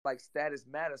like status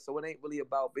matters, so it ain't really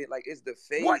about being like it's the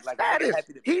fade. What like status?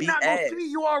 happy to He beat not ass. gonna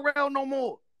see URL no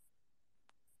more.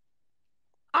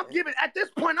 At this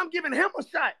point, I'm giving him a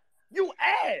shot. You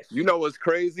ass. You know what's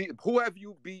crazy? Who have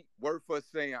you beat worth us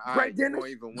saying, all right, you won't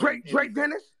even win? Drake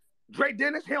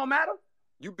Dennis, he don't matter.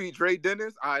 You beat Dre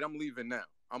Dennis? All right, I'm leaving now.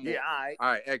 All right.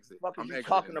 All right, exit. What are you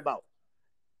talking about?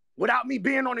 Without me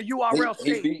being on the URL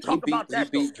stage, he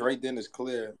beat Dre Dennis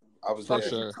clear. I was there.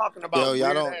 What are you talking about? Yo,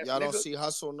 y'all don't see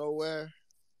Hustle nowhere?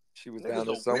 She was down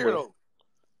there somewhere. I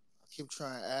keep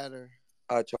trying to add her.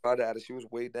 I tried to add her. She was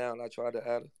way down. I tried to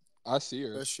add her. I see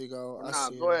her. There she go.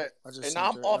 Go ahead. And now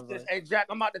I'm off this. Hey, Jack,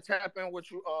 I'm about to tap in with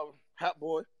you, Hat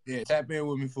Boy. Yeah, tap in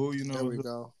with me, fool. You know. There we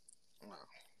go.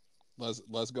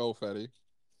 Let's go, Fetty.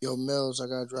 Yo, Mills, I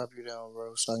gotta drop you down,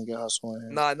 bro, so I can get Hustle in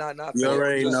here. Nah. You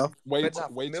already know. Wait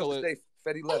till it.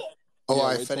 Fetty left. Oh, all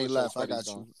right, Fetty left. I got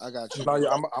you. No, yeah,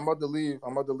 I'm about to leave.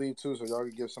 I'm about to leave too, so y'all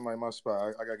can give somebody my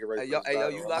spot. I gotta get ready. Hey, yo,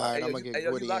 you locked. Right, I'm gonna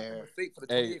get Woody in here.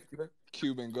 Hey,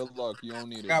 Cuban, good luck. You don't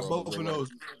need it. Got bro. both of those.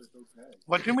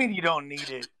 What you mean you don't need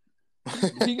it?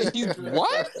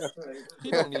 What?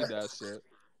 He don't need that shit.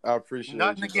 I appreciate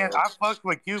Nothing you, against. bro. I fucked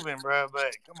with Cuban, bro,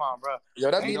 but come on, bro. Yo,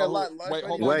 that mean a lot. Wait,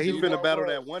 hold Wait, on. he finna battle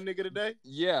that one nigga today?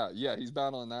 Yeah, he's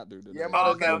battling that dude today. Yeah,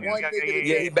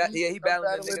 he battling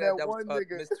that one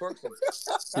nigga. Miss Twerkson.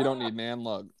 He don't need Nan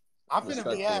Lug. I'm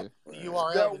finna be at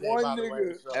URL That today, one by the nigga.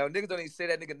 way, so. Hey, niggas don't even say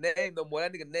that nigga name no more.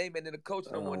 That nigga name ain't in the coach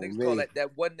no more. Niggas call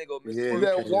that one nigga Miss Twerkson.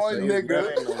 That one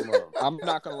nigga. I'm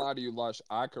not gonna lie to you, Lush.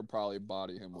 I could probably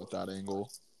body him with that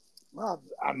angle.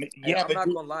 I mean, I'm not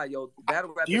gonna lie, yo.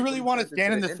 Battle rap. Do you really want to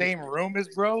stand in the same room as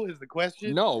bro? Is the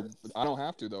question? No, I don't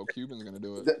have to though. Cuban's gonna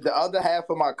do it. The other half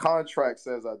of my contract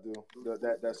says I do.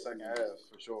 That second half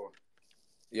for sure.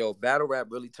 Yo, battle rap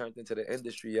really turned into the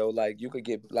industry, yo. Like you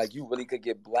really could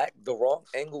get black. The wrong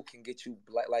angle can get you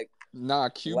black. Like nah,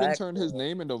 Cuban turned his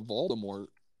name into Voldemort.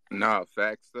 Nah,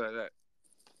 facts to that.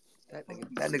 That nigga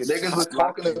Niggas was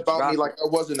talking about me like I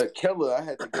wasn't a killer. I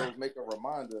had to go make a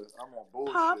reminder. I'm on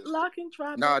bullshit. Pop, lock, and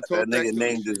drop. Nah, That nigga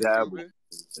named his album.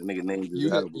 That nigga named his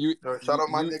album. Shout out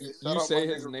my nigga. You say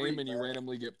his name and you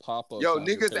randomly get pop-ups. Yo,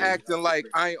 niggas acting like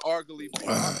I ain't arguably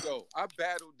beat. Yo, I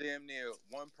battled damn near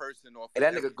one person off.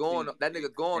 That nigga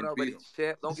gone already,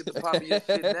 champ. Don't get the pop of your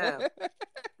shit now.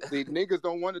 See, niggas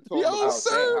don't want to talk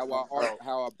about that.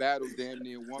 How I battled damn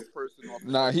near one person off.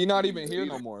 Nah, he not even here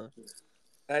no more.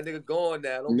 That nigga gone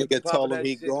now. Don't Nigga told him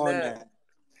he gone now.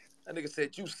 That nigga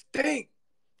said you stink.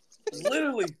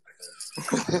 Literally.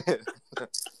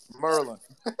 Merlin.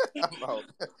 I'm out.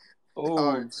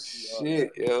 Oh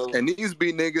shit, yo. And these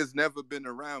be niggas never been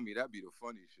around me. That'd be the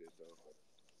funny shit though.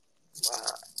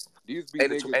 Wow. These be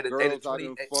niggas girls I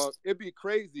done fuck. It'd be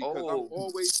crazy because I'm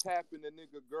always tapping the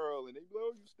nigga girl and they be like,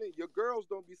 oh, you stink. Your girls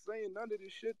don't be saying none of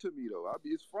this shit to me though.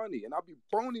 It's funny. And I be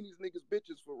boning these niggas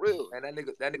bitches for real. And that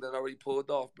nigga already pulled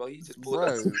off, bro. He just pulled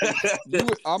off.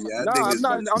 I'm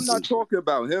not talking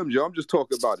about him, Joe. I'm just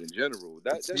talking about in general.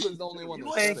 That was the only one.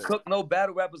 You ain't cooked no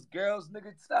battle rappers, girls,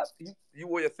 nigga. Stop. You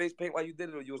wore your face paint while you did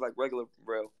it, or you was like regular,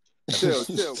 bro? Chill.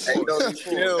 Hey,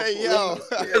 yo.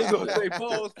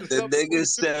 The nigga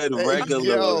said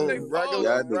regular.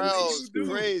 Bro,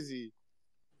 crazy.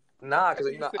 Nah, cause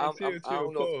I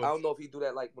don't know if he do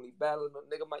that like when he battling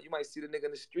nigga. You might see the nigga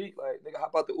in the street like nigga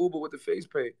hop out the Uber with the face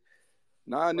paint.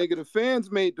 Nah, nigga, the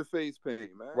fans made the face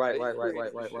paint, man. Right. All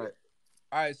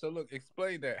right, so look,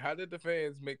 explain that. How did the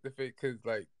fans make the face? Cause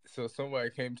like, so somebody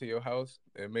came to your house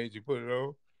and made you put it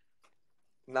on.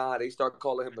 Nah, they start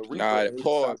calling him the Reaper. Nah,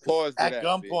 pause to at that.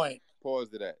 Gunpoint.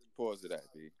 Pause to that,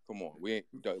 B. Come on, we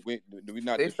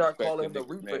not. They start calling him the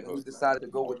Reaper, and we decided to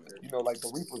go with like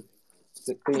the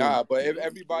Reaper. Nah, but if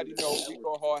everybody knows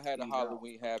Rico Hard had a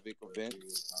Halloween Havoc event.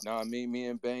 Nah, I mean, me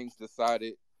and Bangs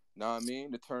decided,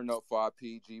 to turn up for our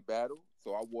PG battle.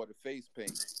 So I wore the face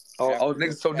paint.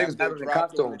 Niggas battled in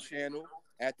costumes.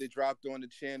 After dropped on the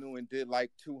channel and did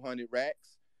like 200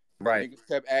 racks. Right. Niggas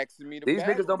kept asking me to These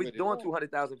battle niggas don't be with doing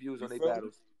 200,000 views on their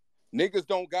battles. Niggas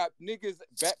don't got no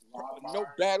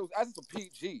battles. That's a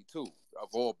PG too of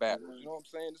all battles. You know what I'm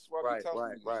saying? This is why we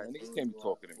telling you. Right. Niggas can't be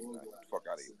talking to me. Like, fuck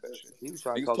out of here with that shit. He was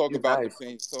trying niggas to talk about the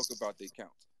pain, talk about their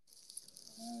counts.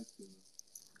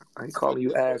 I ain't calling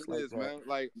you ass like that. Man.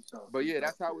 Like, but yeah,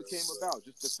 that's how it came about.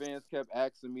 Just the fans kept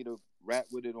asking me to rap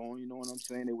with it on. You know what I'm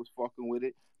saying? They was fucking with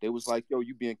it. They was like, "Yo,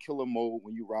 you be in killer mode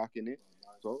when you rocking it."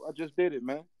 So I just did it,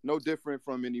 man. No different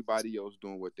from anybody else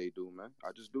doing what they do, man.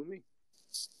 I just do me.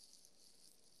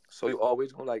 So you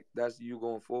always gonna like that's you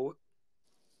going forward?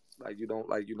 Like you don't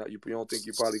think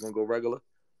you're probably gonna go regular?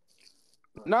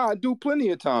 Nah, I do plenty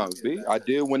of times, B. I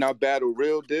did when I battled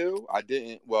Real Deal. I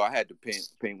didn't. Well, I had to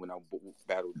paint when I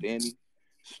battled Danny,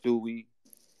 Stewie.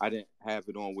 I didn't have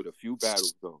it on with a few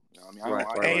battles though. You know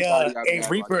what I mean? Hey,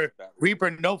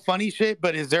 Reaper, no funny shit,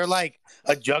 but is there like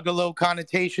a Juggalo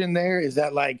connotation there? Is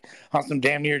that like on some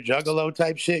damn near Juggalo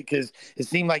type shit? Because it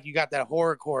seemed like you got that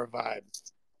horrorcore vibe.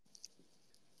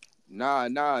 Nah,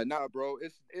 bro.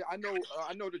 I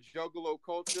know the Juggalo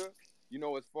culture, you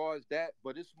know, as far as that,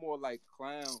 but it's more like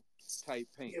clown type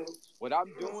paint. What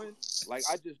I'm doing, like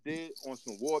I just did on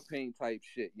some war paint type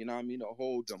shit. You know what I mean? The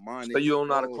whole demonic. So you don't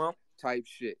know how to crump type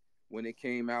shit when it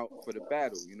came out for the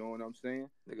battle. You know what I'm saying?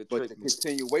 But the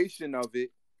continuation of it,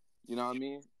 you know what I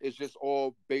mean? It's just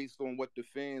all based on what the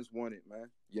fans wanted, man.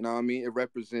 You know what I mean? It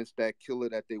represents that killer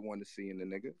that they want to see in the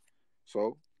nigga.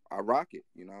 So I rock it.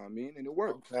 You know what I mean? And it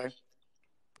works. Okay.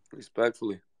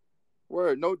 Respectfully.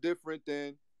 Word, no different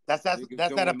than that's that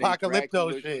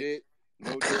Apocalypto shit.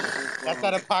 No different. That's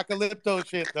that Apocalypto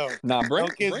shit though. Nah, bring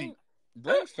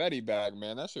Fetty back,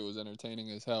 man. That shit was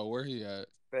entertaining as hell. Where he at?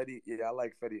 Fetty, yeah, I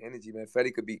like Fetty energy, man.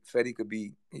 Fetty could be.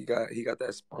 He got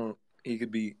that spunk. He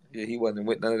could be. Yeah, he wasn't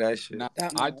with none of that shit. Nah,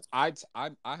 I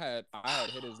had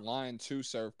hit his line too,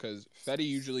 sir, because Fetty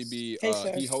usually be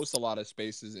he hosts a lot of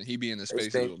spaces and he be in the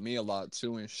spaces with me a lot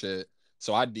too and shit.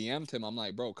 So I DM'd him. I'm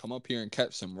like, bro, come up here and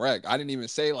catch some wreck. I didn't even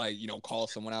say like, you know, call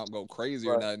someone out and go crazy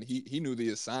or nothing. He knew the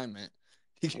assignment.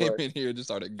 He came in here and just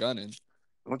started gunning.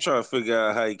 I'm trying to figure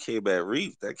out how he came at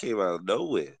Reef. That came out of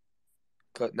nowhere.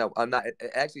 No, I'm not. I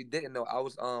actually didn't know. I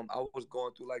was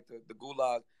going through like the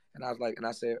gulag, and I was like, and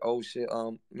I said, oh shit,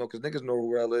 you know, cause niggas know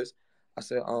who Rel is. I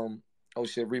said, oh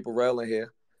shit, Reaper Rel in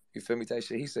here. You feel me? Type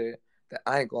shit. He said that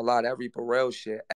I ain't gonna lie, that Reaper Rel shit